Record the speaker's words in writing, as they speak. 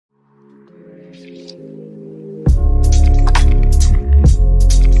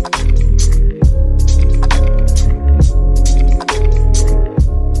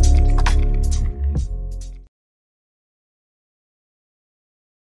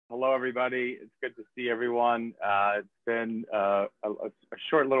Hello, everybody. It's good to see everyone. It's been a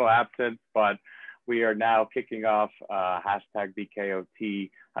short little absence, but we are now kicking off hashtag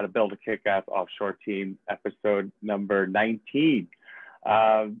BKOT, how to build a kick-ass offshore team, episode number 19.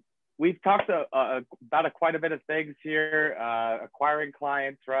 We've talked about quite a bit of things here, acquiring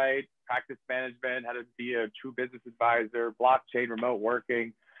clients, right? Practice management, how to be a true business advisor, blockchain, remote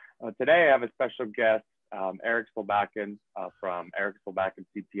working. Today, I have a special guest, Eric Solbakken from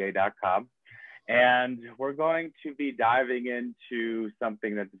ericsolbakkencpa.com. And we're going to be diving into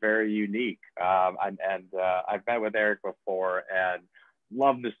something that's very unique. I've met with Eric before and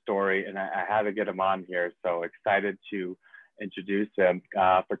love the story, and I had to get him on here. So excited to introduce him.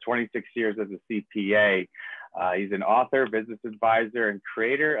 For 26 years as a CPA, he's an author, business advisor, and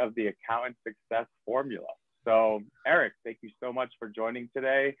creator of the Accountant Success Formula. So, Eric, thank you so much for joining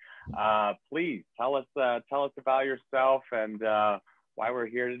today. Please tell us about yourself and why we're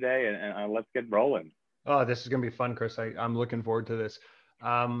here today, and let's get rolling. Oh, this is going to be fun, Chris. I'm looking forward to this.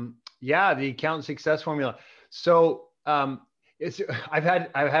 Yeah, the Accountant Success Formula. So I've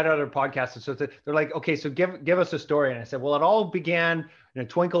had other podcasts, so they're like, okay, so give us a story. And I said, well, it all began in a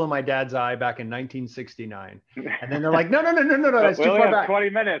twinkle in my dad's eye back in 1969. And then they're like, no, that's too far back. 20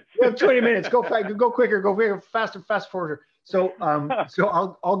 minutes. We have 20 minutes. Go quicker, faster, fast forward. So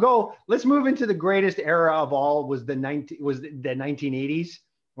I'll go. Let's move into the greatest era of all. Was the 1980s,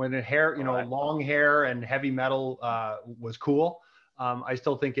 when the hair, long hair and heavy metal was cool. I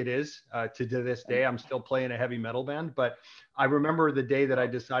still think it is to this day. I'm still playing a heavy metal band, but I remember the day that I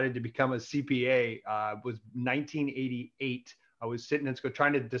decided to become a CPA was 1988. I was sitting and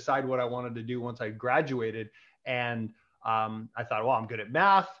trying to decide what I wanted to do once I graduated. And I thought, well, I'm good at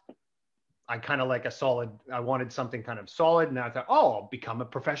math. I kind of like I wanted something kind of solid. And I thought, oh, I'll become a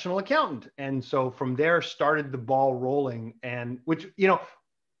professional accountant. And so from there started the ball rolling, and which,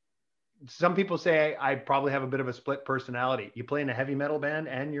 some people say I probably have a bit of a split personality. You play in a heavy metal band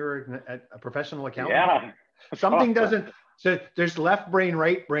and you're a professional accountant. Yeah. Something doesn't, so there's left brain,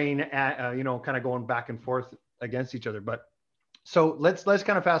 right brain, kind of going back and forth against each other. But so let's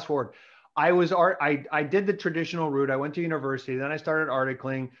kind of fast forward. I did the traditional route. I went to university, then I started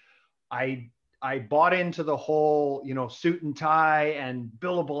articling. I bought into the whole, suit and tie and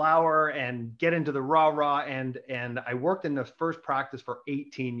billable hour and get into the rah-rah. And I worked in the first practice for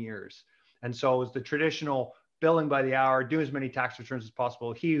 18 years. And so it was the traditional billing by the hour, do as many tax returns as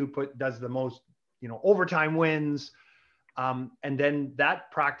possible. He who does the most, overtime wins. And then that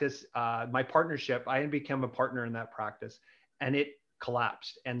practice, my partnership, I became a partner in that practice, and it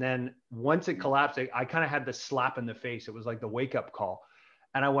collapsed. And then once it collapsed, I kind of had the slap in the face. It was like the wake up call.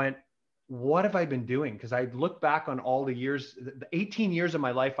 And I went, what have I been doing? Because I look back on all the years, the 18 years of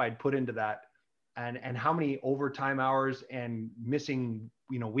my life I'd put into that, and how many overtime hours and missing,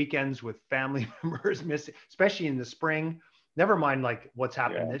 weekends with family members, especially in the spring. Never mind like what's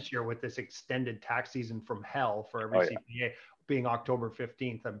happened this year with this extended tax season from hell for every CPA being October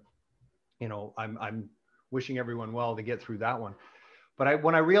 15th. I'm wishing everyone well to get through that one. But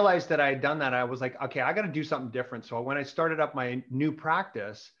when I realized that I had done that, I was like, okay, I got to do something different. So when I started up my new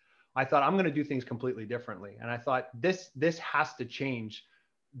practice, I thought I'm going to do things completely differently. And I thought this has to change.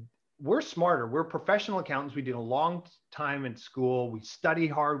 We're smarter. We're professional accountants. We did a long time in school. We study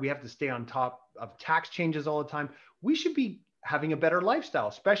hard. We have to stay on top of tax changes all the time. We should be having a better lifestyle,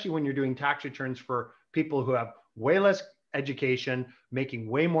 especially when you're doing tax returns for people who have way less education, making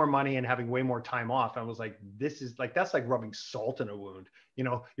way more money and having way more time off. I was like, that's like rubbing salt in a wound.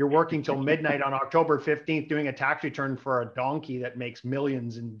 You're working till midnight on October 15th, doing a tax return for a donkey that makes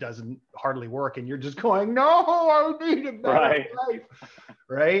millions and doesn't hardly work. And you're just going, no, I need a better life.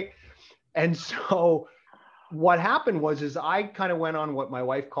 Right. And so what happened is I kind of went on what my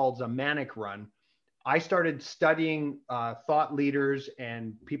wife calls a manic run. I started studying thought leaders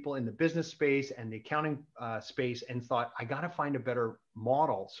and people in the business space and the accounting space, and thought, I got to find a better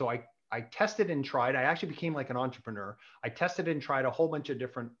model. So I tested and tried. I actually became like an entrepreneur. I tested and tried a whole bunch of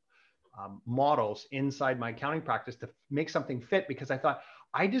different models inside my accounting practice to make something fit, because I thought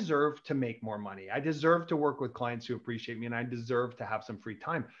I deserve to make more money. I deserve to work with clients who appreciate me, and I deserve to have some free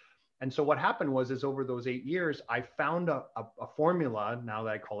time. And so what happened is over those 8 years, I found a formula, now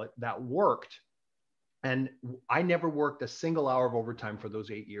that I call it, that worked. And I never worked a single hour of overtime for those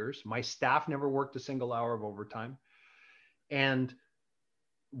 8 years. My staff never worked a single hour of overtime. And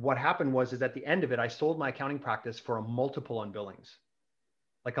what happened is at the end of it, I sold my accounting practice for a multiple on billings,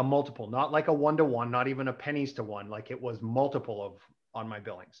 like a multiple, not like a 1-to-1, not even a pennies to one, like it was multiple on my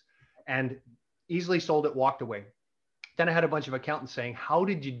billings, and easily sold it, walked away. then I had a bunch of accountants saying, how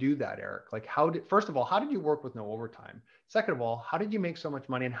did you do that, Eric? Like, first of all, how did you work with no overtime? Second of all, how did you make so much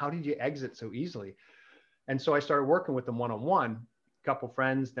money, and how did you exit so easily? And so I started working with them one-on-one, a couple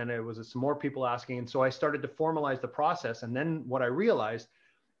friends, then it was some more people asking. And so I started to formalize the process. And then what I realized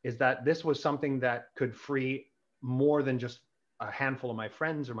is that this was something that could free more than just a handful of my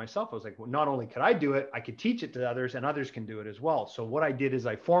friends or myself. I was like, well, not only could I do it, I could teach it to others, and others can do it as well. So what I did is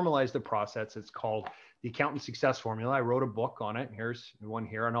I formalized the process. It's called the Accountant Success Formula. I wrote a book on it. Here's one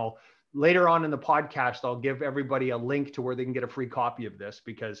here. And I'll later on in the podcast, I'll give everybody a link to where they can get a free copy of this,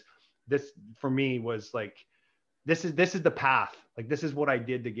 because this for me was like, this is the path. Like, this is what I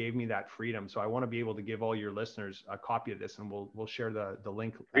did that gave me that freedom. So I want to be able to give all your listeners a copy of this, and we'll share the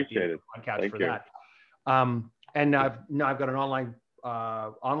link at the end of the podcast for that. And I've got an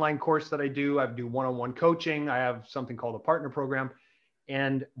online course that I do. I do one-on-one coaching. I have something called a partner program.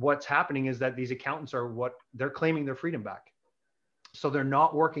 And what's happening is that these accountants they're claiming their freedom back. So they're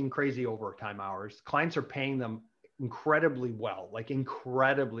not working crazy overtime hours. Clients are paying them incredibly well, like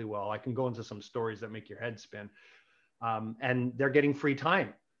incredibly well. I can go into some stories that make your head spin. And they're getting free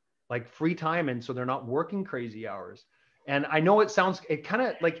time. And so they're not working crazy hours. And I know it kind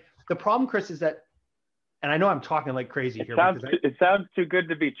of like, the problem, Chris, is that, and I know I'm talking like crazy here. It sounds too good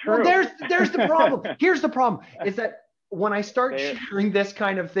to be true. Well, there's the problem. Here's the problem is that when I start sharing this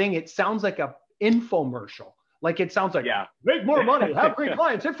kind of thing, it sounds like a infomercial. Like, it sounds like, make more money, have great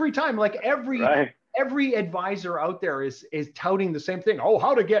clients, have free time. Like every advisor out there is touting the same thing. Oh,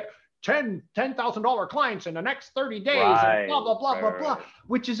 how to get $10,000 clients in the next 30 days, and blah, blah, blah, blah, blah,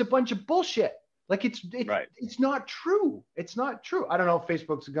 which is a bunch of bullshit. Like, it's not true. It's not true. I don't know if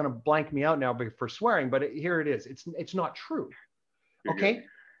Facebook's going to blank me out now for swearing, but here it is. It's not true. Okay.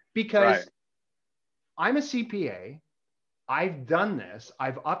 Because I'm a CPA. I've done this.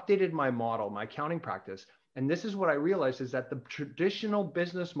 I've updated my model, my accounting practice. And this is what I realized, is that the traditional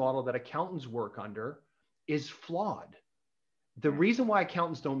business model that accountants work under is flawed. The reason why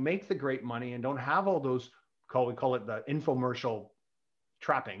accountants don't make the great money and don't have all those, we call it the infomercial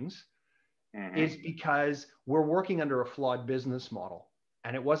trappings, is because we're working under a flawed business model.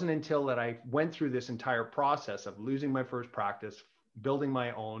 And it wasn't until that I went through this entire process of losing my first practice, building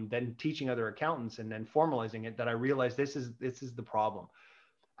my own, then teaching other accountants, and then formalizing it, that I realized this is the problem.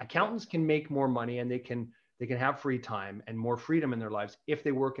 Accountants can make more money, and they can have free time and more freedom in their lives if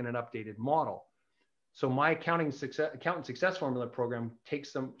they work in an updated model. So my accountant success formula program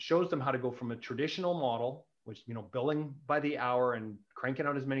shows them how to go from a traditional model, which, billing by the hour and cranking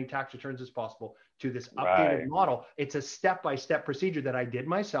out as many tax returns as possible, to this updated model. It's a step-by-step procedure that I did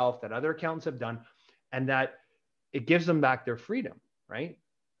myself, that other accountants have done, and that it gives them back their freedom, right?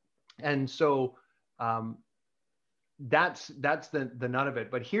 And so that's the nut of it.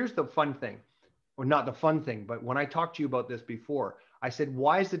 But here's the fun thing, or not the fun thing, but when I talked to you about this before, I said,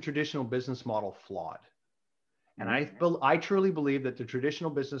 why is the traditional business model flawed? And I truly believe that the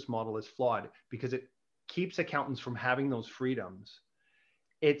traditional business model is flawed because it keeps accountants from having those freedoms.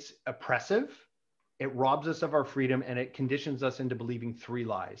 It's oppressive, it robs us of our freedom, and it conditions us into believing 3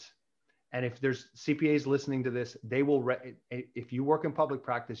 lies. And if there's CPAs listening to this, they will, if you work in public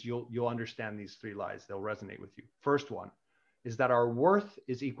practice, you'll understand these 3 lies. They'll resonate with you. First one is that our worth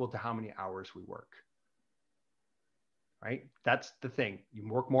is equal to how many hours we work. Right? That's the thing. You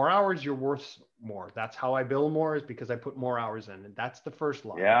work more hours, you're worth more. That's how I bill more, is because I put more hours in. And that's the first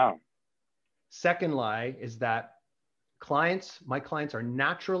lie. Yeah. Second lie is that my clients are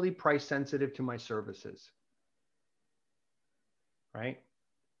naturally price sensitive to my services. Right?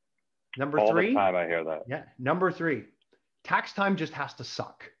 Number 3. All the time I hear that. Yeah. Number 3, tax time just has to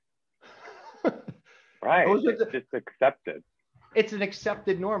suck. Right. It's accepted. It's an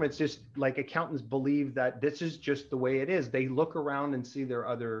accepted norm. It's just like accountants believe that this is just the way it is. They look around and see their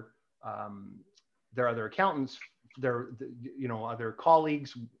other accountants, other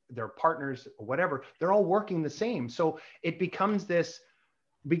colleagues, their partners, whatever. They're all working the same. So it becomes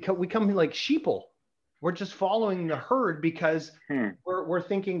we come like sheeple. We're just following the herd because we're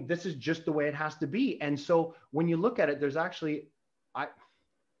thinking this is just the way it has to be. And so when you look at it, there's actually,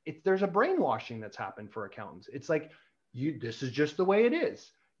 there's a brainwashing that's happened for accountants. It's like, this is just the way it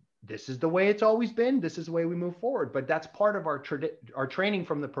is. This is the way it's always been. This is the way we move forward. But that's part of our training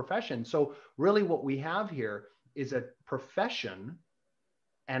from the profession. So really what we have here is a profession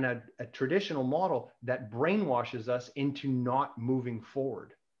and a traditional model that brainwashes us into not moving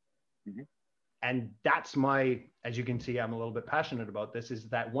forward. Mm-hmm. And that's as you can see, I'm a little bit passionate about this, is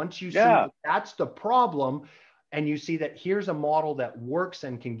that once you see that's the problem, and you see that here's a model that works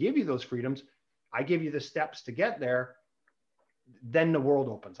and can give you those freedoms, I give you the steps to get there, then the world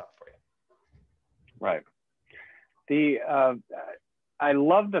opens up for you. Right. I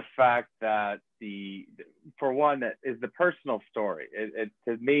love the fact that for one, that is the personal story.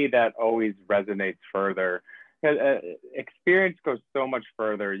 To me, that always resonates further. Experience goes so much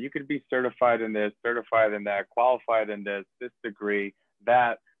further. You could be certified in this, certified in that, qualified in this degree,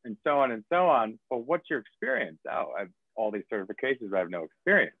 that, and so on and so on. But what's your experience? Oh, I have all these certifications, but I have no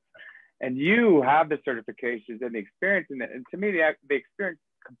experience. And you have the certifications and the experience, and to me, the experience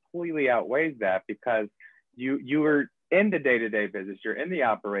completely outweighs that, because you were in the day-to-day business, you're in the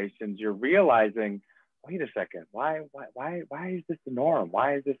operations, you're realizing, wait a second, why is this the norm?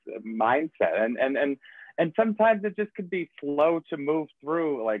 Why is this a mindset? And sometimes it just could be slow to move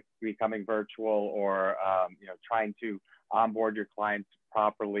through, like becoming virtual, or trying to onboard your clients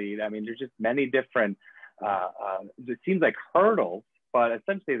properly. I mean, there's just many different, it seems like hurdles, but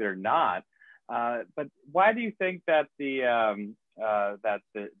essentially they're not. But why do you think that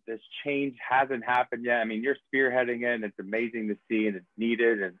this change hasn't happened yet? I mean, you're spearheading it, and it's amazing to see, and it's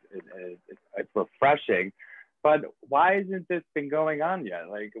needed, and it's refreshing. But why hasn't this been going on yet?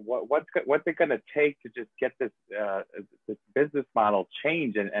 Like, what's it going to take to just get this business model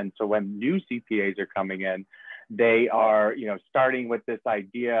change? And so when new CPAs are coming in, they are starting with this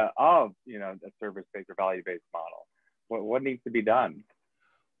idea of a service-based or value-based model. What needs to be done?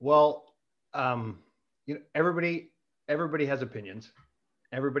 Well, everybody has opinions.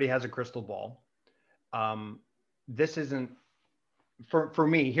 Everybody has a crystal ball. This isn't for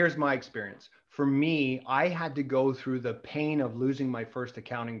me. Here's my experience. For me, I had to go through the pain of losing my first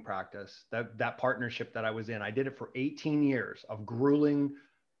accounting practice, that partnership that I was in. I did it for 18 years of grueling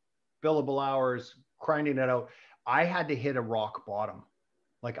billable hours, grinding it out. I had to hit a rock bottom.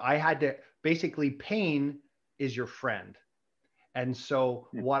 Like, I had to, basically, pain is your friend. And so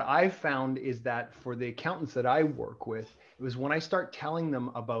what I found is that for the accountants that I work with, it was when I start telling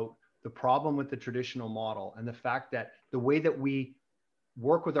them about the problem with the traditional model, and the fact that the way that we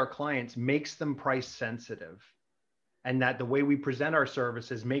work with our clients makes them price sensitive, and that the way we present our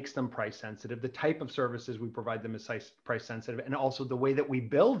services makes them price sensitive. The type of services we provide them is price sensitive. And also the way that we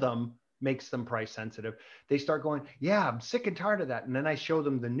bill them makes them price sensitive. They start going, yeah, I'm sick and tired of that. And then I show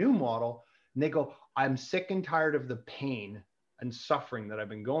them the new model, and they go, I'm sick and tired of the pain and suffering that I've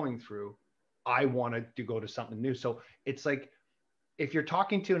been going through. I wanted to go to something new. So it's like, if you're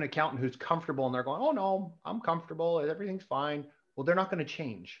talking to an accountant who's comfortable and they're going, oh no, I'm comfortable, everything's fine. Well, they're not going to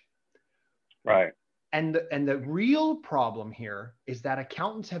change. Right. And the real problem here is that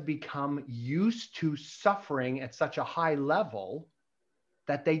accountants have become used to suffering at such a high level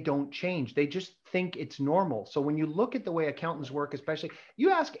that they don't change. They just think it's normal. So when you look at the way accountants work, especially,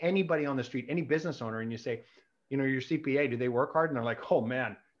 you ask anybody on the street, any business owner, and you say, your CPA, do they work hard? And they're like, oh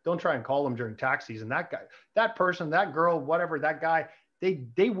man, don't try and call them during tax season. That guy, that person, that girl, whatever, that guy,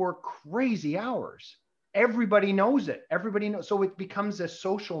 they work crazy hours. Everybody knows it. Everybody knows. So it becomes a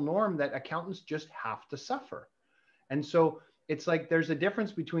social norm that accountants just have to suffer. And so it's like, there's a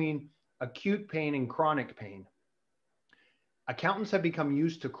difference between acute pain and chronic pain. Accountants have become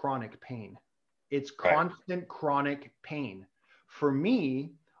used to chronic pain. It's constant chronic pain. For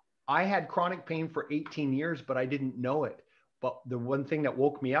me, I had chronic pain for 18 years, but I didn't know it. But the one thing that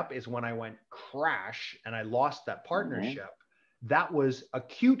woke me up is when I went crash and I lost that partnership. That was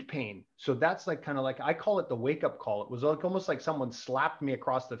acute pain. So that's like, kind of like, I call it the wake up call. It was like almost like someone slapped me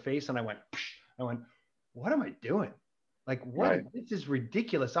across the face, and I went, what am I doing? Like, what? Right. This is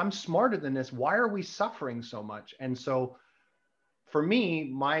ridiculous. I'm smarter than this. Why are we suffering so much? And so for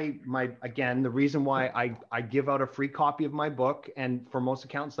me, my again, the reason why I give out a free copy of my book, and for most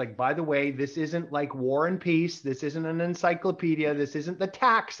accountants, like, by the way, this isn't like War and Peace. This isn't an encyclopedia. This isn't the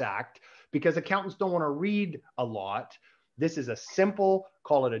Tax Act, because accountants don't want to read a lot. This is a simple,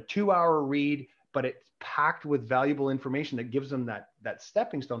 call it a 2-hour read, but it's packed with valuable information that gives them that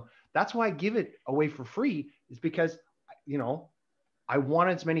stepping stone. That's why I give it away for free, is because, I want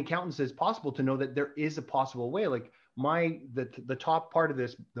as many accountants as possible to know that there is a possible way. Like the top part of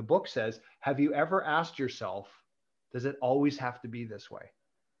the book says, have you ever asked yourself, does it always have to be this way?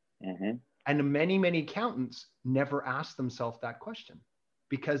 Mm-hmm. And many accountants never ask themselves that question,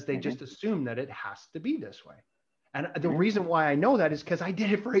 because they just assume that it has to be this way. And the reason why I know that is because I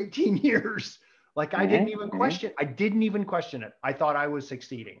did it for 18 years. Like, I didn't even question it. I thought I was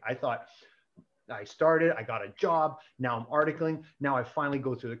succeeding. I thought I started, I got a job. Now I'm articling. Now I finally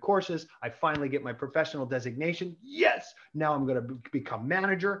go through the courses. I finally get my professional designation. Yes. Now I'm going to become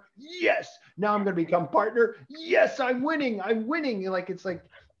manager. Yes. Now I'm going to become partner. Yes. I'm winning. Like, it's like,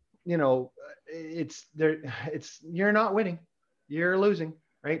 you're not winning. You're losing,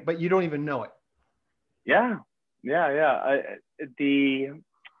 right? But you don't even know it. Yeah.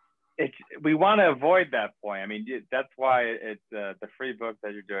 it's we want to avoid that point. I mean, that's why it's the free book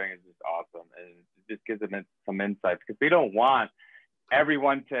that you're doing is just awesome, and it just gives them some insights because we don't want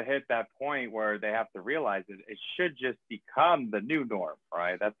everyone to hit that point where they have to realize it should just become the new norm,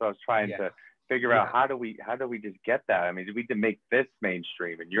 right? That's what I was trying to figure out. How do we just get that? I mean, we to make this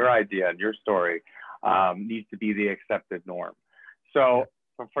mainstream, and your idea and your story needs to be the accepted norm. So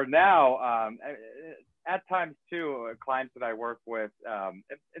for now, at times too, clients that I work with,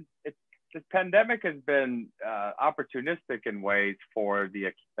 this pandemic has been opportunistic in ways for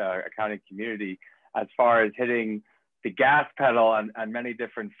the accounting community as far as hitting the gas pedal on many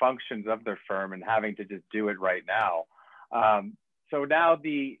different functions of their firm and having to just do it right now. So now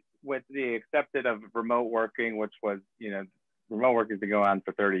with the accepted of remote working, which was, remote work has been going on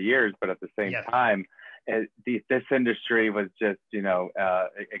for 30 years, but at the same time, this industry was just,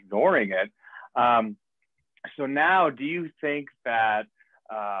 ignoring it. So now, do you think that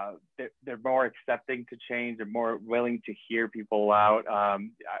they're more accepting to change and more willing to hear people out?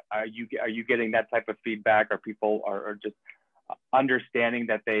 Are you getting that type of feedback? Or people are just understanding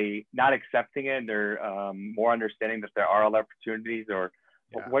that they not accepting it? They're more understanding that there are other opportunities, or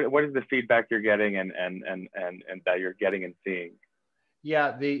what is the feedback you're getting and that you're getting and seeing?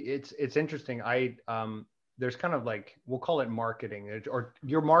 Yeah, it's interesting. There's kind of like, we'll call it marketing, or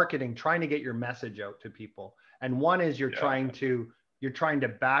your marketing, trying to get your message out to people. And one is you're trying to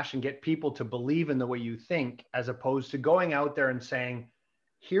bash and get people to believe in the way you think, as opposed to going out there and saying,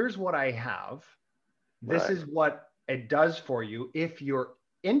 here's what I have. This is what it does for you. If you're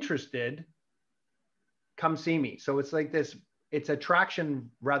interested, come see me. So it's like this, it's attraction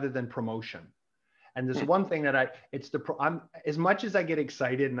rather than promotion. And this one thing that I'm as much as I get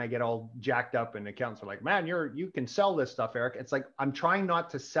excited and I get all jacked up, and accountants are like, man, you can sell this stuff, Eric. It's like, I'm trying not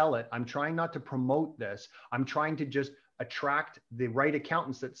to sell it. I'm trying not to promote this. I'm trying to just attract the right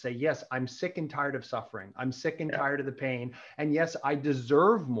accountants that say, yes, I'm sick and tired of suffering. I'm sick and tired of the pain. And yes, I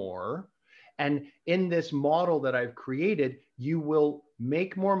deserve more. And in this model that I've created, you will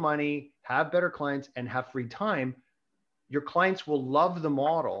make more money, have better clients, and have free time. Your clients will love the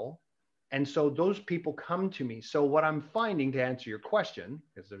model. And so those people come to me. So what I'm finding, to answer your question,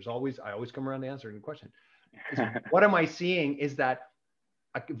 because I always come around to answering the question, is what am I seeing is that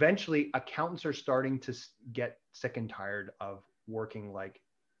eventually accountants are starting to get sick and tired of working like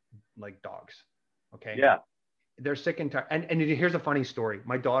dogs. Okay. Yeah. They're sick and tired. And here's a funny story.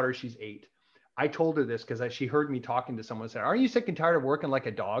 My daughter, she's 8. I told her this because she heard me talking to someone and said, are you sick and tired of working like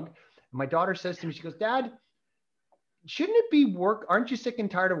a dog? And my daughter says to me, she goes, Dad, shouldn't it be aren't you sick and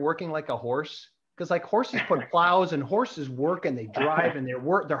tired of working like a horse? Because like horses put plows and horses work and they drive and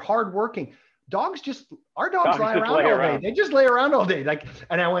they're hard working. Our dogs lie around all day. They just lay around all day.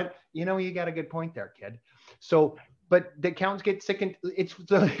 And I went, you got a good point there, kid. So, but the accountants get sick and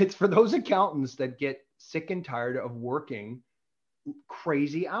it's for those accountants that get sick and tired of working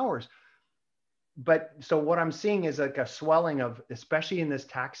crazy hours. But so what I'm seeing is like a swelling of, especially in this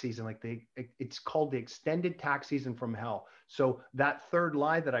tax season, it's called the extended tax season from hell. So that third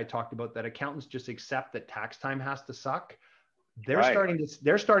lie that I talked about, that accountants just accept that tax time has to suck. They're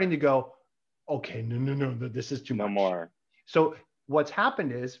starting to go, okay, no, this is too much. No more. So what's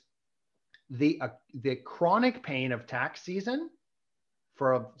happened is the chronic pain of tax season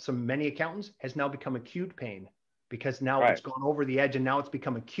for many accountants has now become acute pain. Because now it's gone over the edge and now it's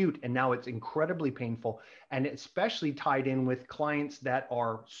become acute and now it's incredibly painful, and especially tied in with clients that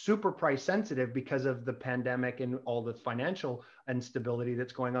are super price sensitive because of the pandemic and all the financial instability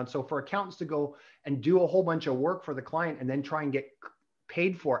that's going on. So for accountants to go and do a whole bunch of work for the client and then try and get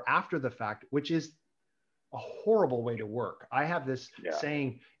paid for after the fact, which is a horrible way to work. I have this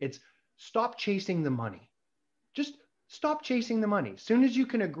saying, it's stop chasing the money. Just stop chasing the money. As soon as you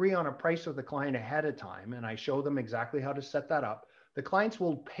can agree on a price with the client ahead of time, and I show them exactly how to set that up, the clients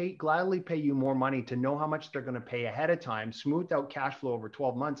will gladly pay you more money to know how much they're going to pay ahead of time, smooth out cash flow over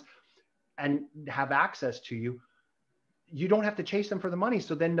 12 months, and have access to you. You don't have to chase them for the money.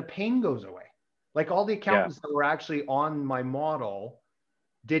 So then the pain goes away. Like all the accountants that were actually on my model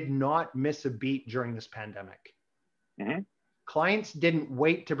did not miss a beat during this pandemic. Mm-hmm. Clients didn't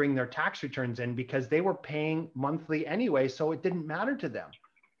wait to bring their tax returns in because they were paying monthly anyway, so it didn't matter to them.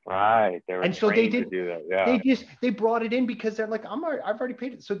 Right. And so they did do that. Yeah. They brought it in because they're like, I've already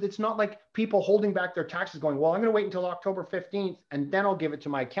paid it. So it's not like people holding back their taxes going, well, I'm going to wait until October 15th and then I'll give it to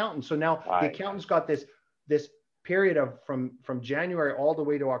my accountant. So now the accountant's got this period of from January all the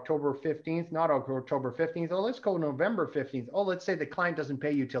way to October 15th, not October 15th. Oh, let's go November 15th. Oh, let's say the client doesn't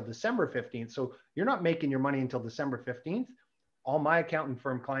pay you till December 15th. So you're not making your money until December 15th. All my accounting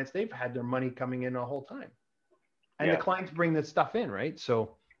firm clients, they've had their money coming in the whole time. And the clients bring this stuff in, right?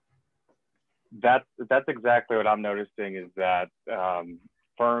 So That's exactly what I'm noticing, is that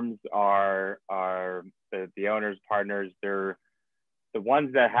firms are the owners, partners, they're the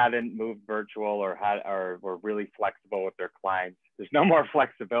ones that hadn't moved virtual or were really flexible with their clients. There's no more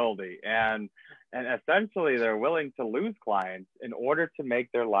flexibility, and essentially they're willing to lose clients in order to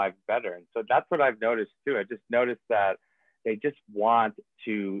make their lives better. And so that's what I've noticed too. I just noticed that they just want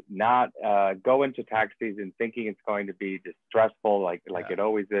to not go into tax season thinking it's going to be just stressful like it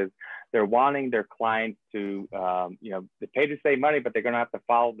always is. They're wanting their clients to, they pay to save money, but they're going to have to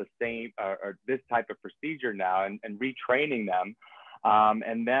follow the same or this type of procedure now, and retraining them,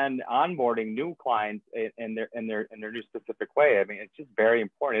 and then onboarding new clients in their new specific way. I mean, it's just very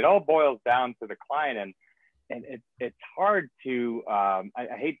important. It all boils down to the client, and it's hard to. I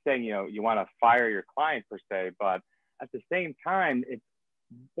hate saying you want to fire your client per se, but at the same time, it's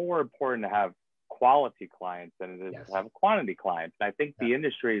more important to have quality clients than it is to have quantity clients. And I think the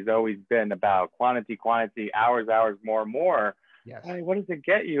industry has always been about quantity, hours, more. Yes. I mean, what does it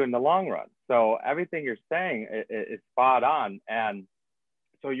get you in the long run? So everything you're saying is spot on. And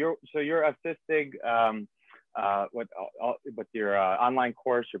so you're assisting with your online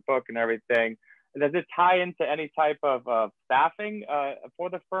course, your book, and everything. Does it tie into any type of staffing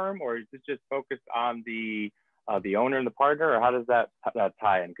for the firm, or is it just focused on the owner and the partner, or how does that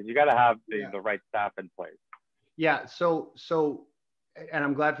tie in? Because you got to have the right staff in place. Yeah. So, and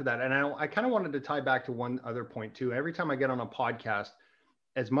I'm glad for that. And I kind of wanted to tie back to one other point too. Every time I get on a podcast,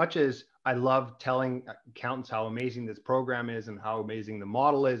 as much as I love telling accountants how amazing this program is and how amazing the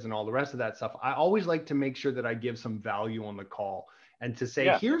model is and all the rest of that stuff, I always like to make sure that I give some value on the call and to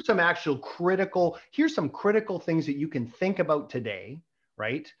say, here's some critical things that you can think about today,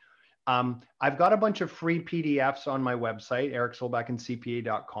 right? I've got a bunch of free PDFs on my website,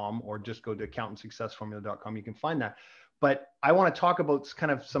 ericsolbackincpa.com, or just go to accountantsuccessformula.com. You can find that. But I want to talk about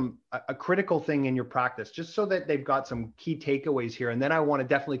kind of a critical thing in your practice, just so that they've got some key takeaways here. And then I want to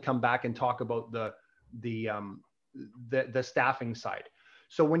definitely come back and talk about the staffing side.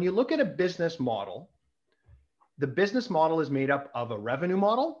 So when you look at a business model, the business model is made up of a revenue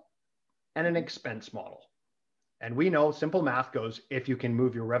model and an expense model. And we know simple math goes, if you can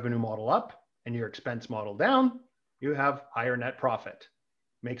move your revenue model up and your expense model down, you have higher net profit.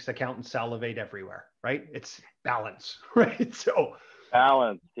 Makes accountants salivate everywhere, right? It's balance, right? So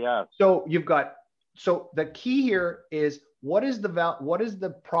balance, yeah. So the key here is what is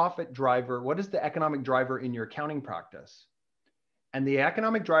the profit driver? What is the economic driver in your accounting practice? And the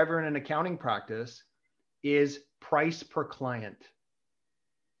economic driver in an accounting practice is price per client.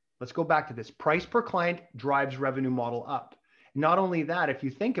 Let's go back to this. Price per client drives revenue model up. Not only that, if you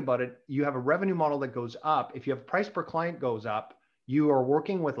think about it, you have a revenue model that goes up. If you have price per client goes up, you are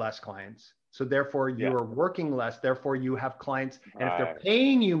working with less clients. So therefore you are working less. Therefore you have clients. And if they're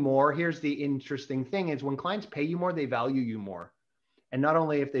paying you more, here's the interesting thing is when clients pay you more, they value you more. And not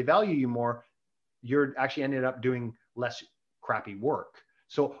only if they value you more, you're actually ended up doing less crappy work.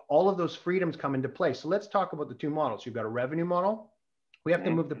 So all of those freedoms come into play. So let's talk about the two models. You've got a revenue model. We have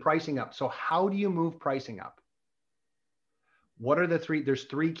to move the pricing up. So how do you move pricing up? What are the three? There's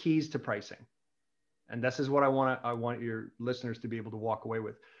three keys to pricing. And this is what I want your listeners to be able to walk away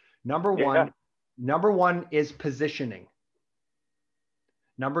with. Number one is positioning.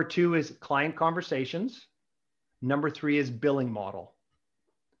 Number two is client conversations. Number three is billing model.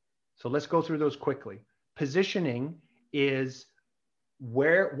 So let's go through those quickly. Positioning is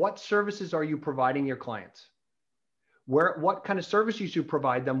what services are you providing your clients? What kind of service you should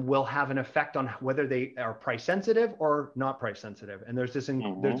provide them will have an effect on whether they are price sensitive or not price sensitive. And there's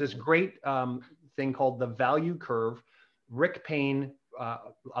this great thing called the value curve. Rick Payne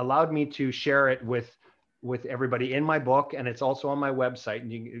allowed me to share it with everybody in my book, and it's also on my website.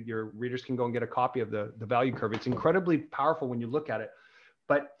 And your readers can go and get a copy of the value curve. It's incredibly powerful when you look at it,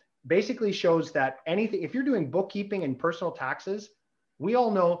 but basically shows that anything, if you're doing bookkeeping and personal taxes, we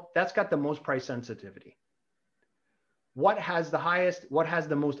all know that's got the most price sensitivity. What has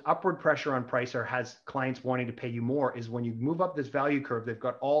the most upward pressure on price or has clients wanting to pay you more is when you move up this value curve. I've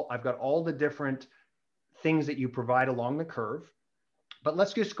got all the different things that you provide along the curve, but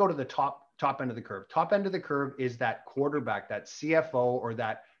let's just go to the top end of the curve. Top end of the curve is that quarterback, that CFO, or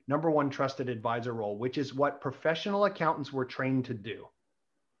that number one trusted advisor role, which is what professional accountants were trained to do.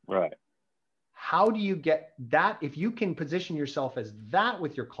 Right. How do you get that? If you can position yourself as that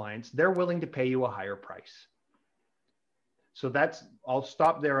with your clients, they're willing to pay you a higher price. So I'll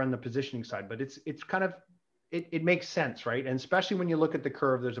stop there on the positioning side, but it's kind of, it makes sense, right? And especially when you look at the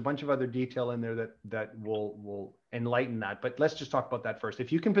curve, there's a bunch of other detail in there that will enlighten that. But let's just talk about that first.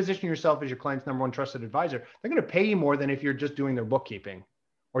 If you can position yourself as your client's number one trusted advisor, they're going to pay you more than if you're just doing their bookkeeping.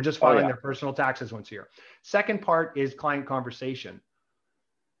 or just filing their personal taxes once a year. Second part is client conversation.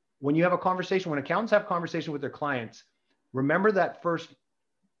 When you have a conversation, when accountants have conversation with their clients, remember that first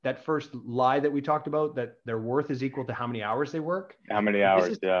lie that we talked about, that their worth is equal to how many hours they work. How many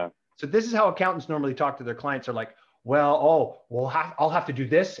hours? Yeah. So this is how accountants normally talk to their clients. Are like, I'll have to do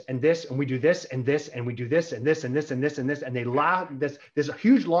this, and we do this, and this, and we do this, and this, and this, and this, and this. And they there's a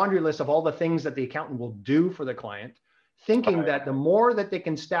huge laundry list of all the things that the accountant will do for the client, thinking that the more that they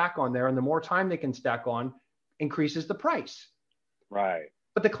can stack on there and the more time they can stack on increases the price. Right.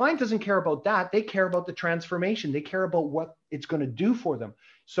 But the client doesn't care about that. They care about the transformation. They care about what it's going to do for them.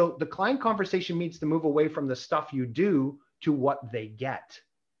 So the client conversation needs to move away from the stuff you do to what they get.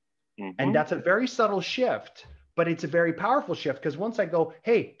 Mm-hmm. And that's a very subtle shift, but it's a very powerful shift, because once I go,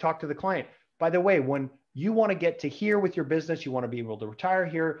 hey, talk to the client. By the way, when you want to get to here with your business, you want to be able to retire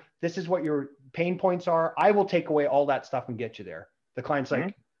here, this is what your pain points are. I will take away all that stuff and get you there. The client's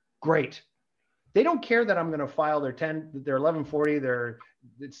like, great. They don't care that I'm going to file their 1140, their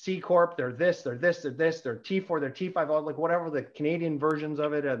C Corp, they're this, they're T4, they're T5, like whatever the Canadian versions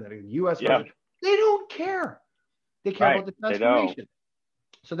of it and the US version. They don't care. They care about the transformation.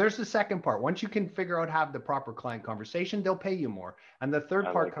 So there's the second part. Once you can figure out, have the proper client conversation, they'll pay you more. And the third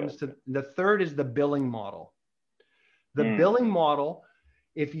part the third is the billing model. The billing model,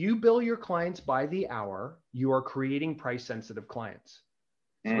 if you bill your clients by the hour, you are creating price sensitive clients.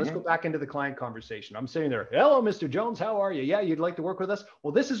 So let's go back into the client conversation. I'm sitting there. Hello, Mr. Jones. How are you? Yeah, you'd like to work with us?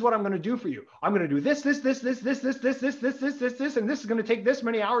 Well, this is what I'm going to do for you. I'm going to do this, and this is going to take this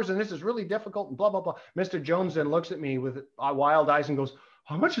many hours, and this is really difficult, and blah, blah, blah. Mr. Jones then looks at me with wild eyes and goes,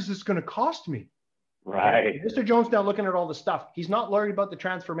 how much is this going to cost me? Right. Mr. Jones now looking at all the stuff. He's not worried about the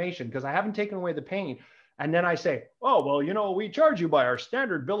transformation because I haven't taken away the pain. And then I say, oh, well, we charge you by our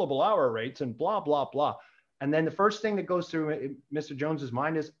standard billable hour rates and blah, blah, blah. And then the first thing that goes through Mr. Jones's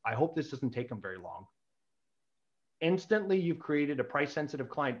mind is, I hope this doesn't take him very long. Instantly, you've created a price-sensitive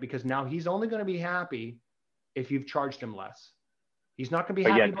client, because now he's only going to be happy if you've charged him less. He's not going to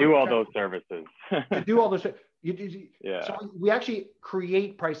be happy. Do all those services. Do all those. So we actually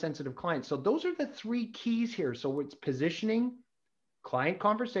create price-sensitive clients. So those are the three keys here. So it's positioning, client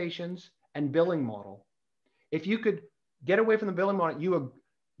conversations, and billing model. If you could get away from the billing model,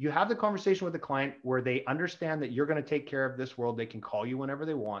 you have the conversation with the client where they understand that you're going to take care of this world. They can call you whenever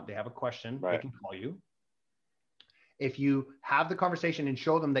they want. They have a question, they can call you. If you have the conversation and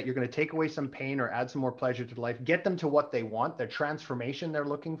show them that you're going to take away some pain or add some more pleasure to life, get them to what they want, their transformation they're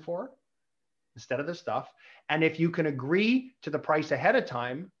looking for, instead of the stuff. And if you can agree to the price ahead of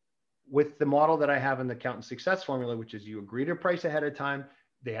time with the model that I have in the Accountant Success Formula, which is you agree to price ahead of time,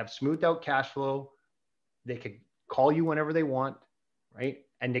 they have smoothed out cash flow, they could call you whenever they want, right?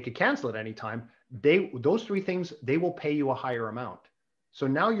 And they could cancel at any time. Those three things, they will pay you a higher amount. So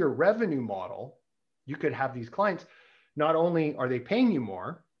now your revenue model, you could have these clients, not only are they paying you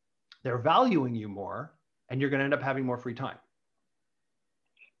more, they're valuing you more, and you're going to end up having more free time.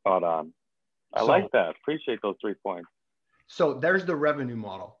 Spot on. I like that. Appreciate those 3 points. So there's the revenue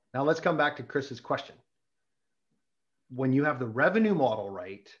model. Now let's come back to Chris's question. When you have the revenue model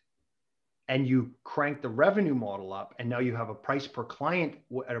right, and you crank the revenue model up, and now you have a price per client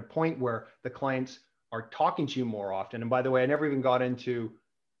at a point where the clients are talking to you more often. And by the way, I never even got into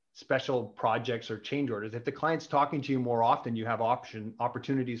special projects or change orders. If the client's talking to you more often, you have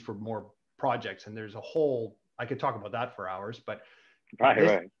opportunities for more projects. And there's a whole, I could talk about that for hours, but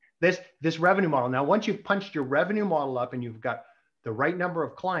this revenue model. Now, once you've punched your revenue model up and you've got the right number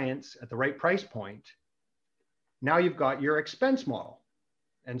of clients at the right price point, now you've got your expense model.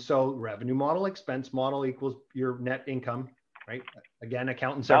 And so revenue model, expense model equals your net income, right? Again,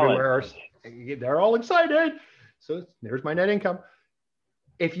 accountants everywhere, they're all excited. So there's my net income.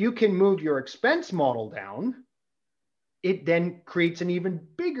 If you can move your expense model down, it then creates an even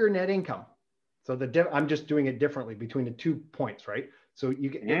bigger net income. So I'm just doing it differently between the 2 points, right? So if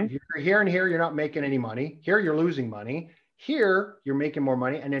you're here and here, you're not making any money. Here, you're losing money. Here, you're making more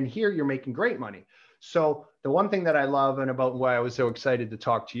money. And then here, you're making great money. So the one thing that I love, and about why I was so excited to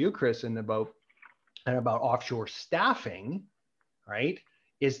talk to you, Chris, and about offshore staffing, right,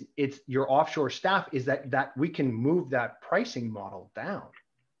 is it's your offshore staff is that we can move that pricing model down.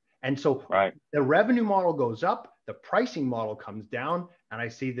 And so the revenue model goes up, the pricing model comes down, and I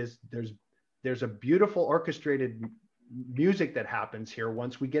see there's a beautiful orchestrated music that happens here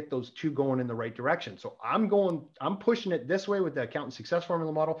once we get those two going in the right direction. So I'm pushing it this way with the Accountant Success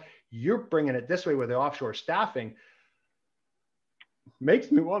Formula model. You're bringing it this way with the offshore staffing.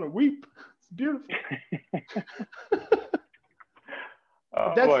 Makes me want to weep. It's beautiful.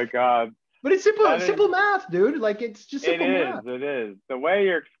 Oh my God. But it's simple math, dude. Like it's just simple math. It is. The way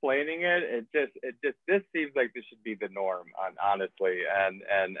you're explaining it, this seems like this should be the norm, honestly. And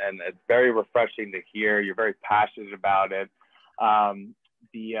it's very refreshing to hear. You're very passionate about it.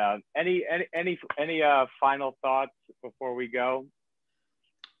 Any final thoughts before we go?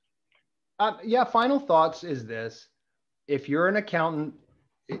 Yeah, final thoughts is this. If you're an accountant,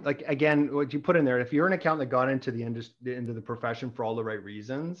 like again, what you put in there, if you're an accountant that got into the profession for all the right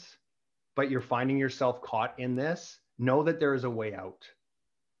reasons, but you're finding yourself caught in this, know that there is a way out.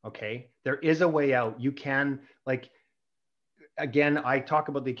 Okay. There is a way out. You can, like, again, I talk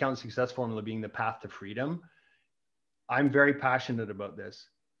about the accountant success formula being the path to freedom. I'm very passionate about this.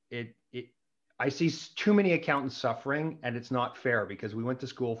 I see too many accountants suffering, and it's not fair because we went to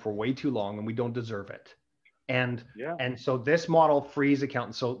school for way too long and we don't deserve it. And so this model frees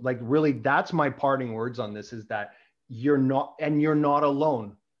accountants. So like really that's my parting words on this, is that you're not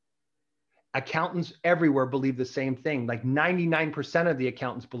alone. Accountants everywhere believe the same thing. Like 99% of the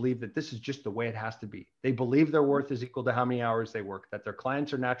accountants believe that this is just the way it has to be. They believe their worth is equal to how many hours they work, that their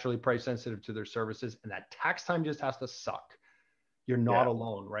clients are naturally price sensitive to their services, and that tax time just has to suck. You're not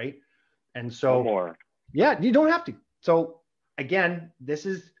alone, right? And so, you don't have to. So again, this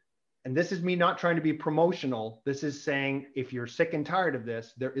is me not trying to be promotional. This is saying, if you're sick and tired of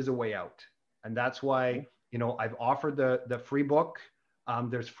this, there is a way out. And that's why, I've offered the free book.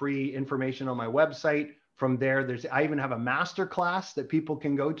 There's free information on my website. From there, I even have a master class that people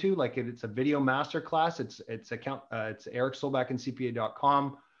can go to. Like it's a video master class. It's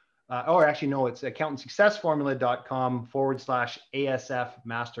ericsolbackincpa.com. Or actually, no, it's accountantsuccessformula.com/ASF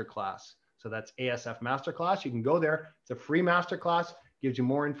masterclass. So that's ASF masterclass. You can go there. It's a free masterclass, gives you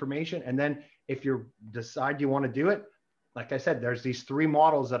more information. And then if you decide you want to do it, like I said, there's these 3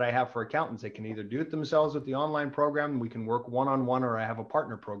 models that I have for accountants. They can either do it themselves with the online program, we can work one-on-one, or I have a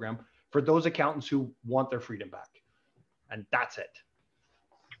partner program for those accountants who want their freedom back. And that's it.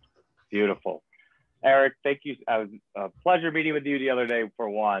 Beautiful. Eric, thank you. It was a pleasure meeting with you the other day for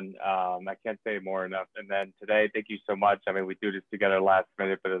one. I can't say more enough. And then today, thank you so much. I mean, we do this together last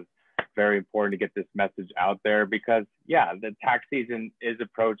minute, but it's very important to get this message out there because, the tax season is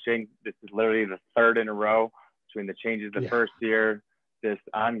approaching. This is literally the 3rd in a row between the changes the first year, this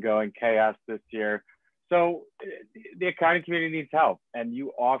ongoing chaos this year. So the accounting community needs help, and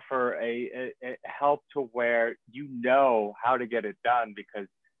you offer a help to where you know how to get it done because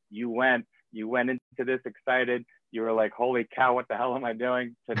you went into this excited. You were like, holy cow, what the hell am I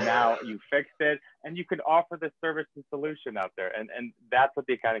doing? To now you fixed it, and you could offer the service and solution out there. And that's what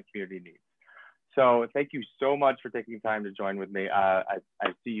the accounting community needs. So thank you so much for taking time to join with me. I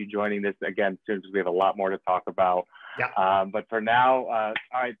see you joining this again soon because we have a lot more to talk about. But for now, all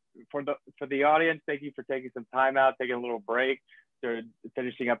right, for the audience, thank you for taking some time out, taking a little break. They're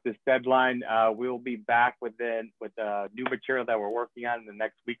finishing up this deadline. We'll be back with new material that we're working on in the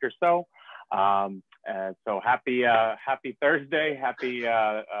next week or so. And so happy Thursday, happy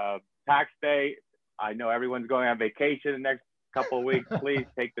tax day. I know everyone's going on vacation the next couple of weeks. Please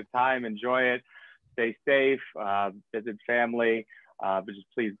take the time, enjoy it, stay safe, visit family, but just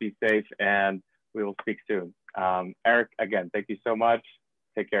please be safe, and we will speak soon. Eric, again, thank you so much.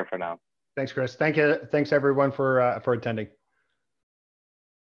 Take care for now. Thanks, Chris. Thanks everyone for attending.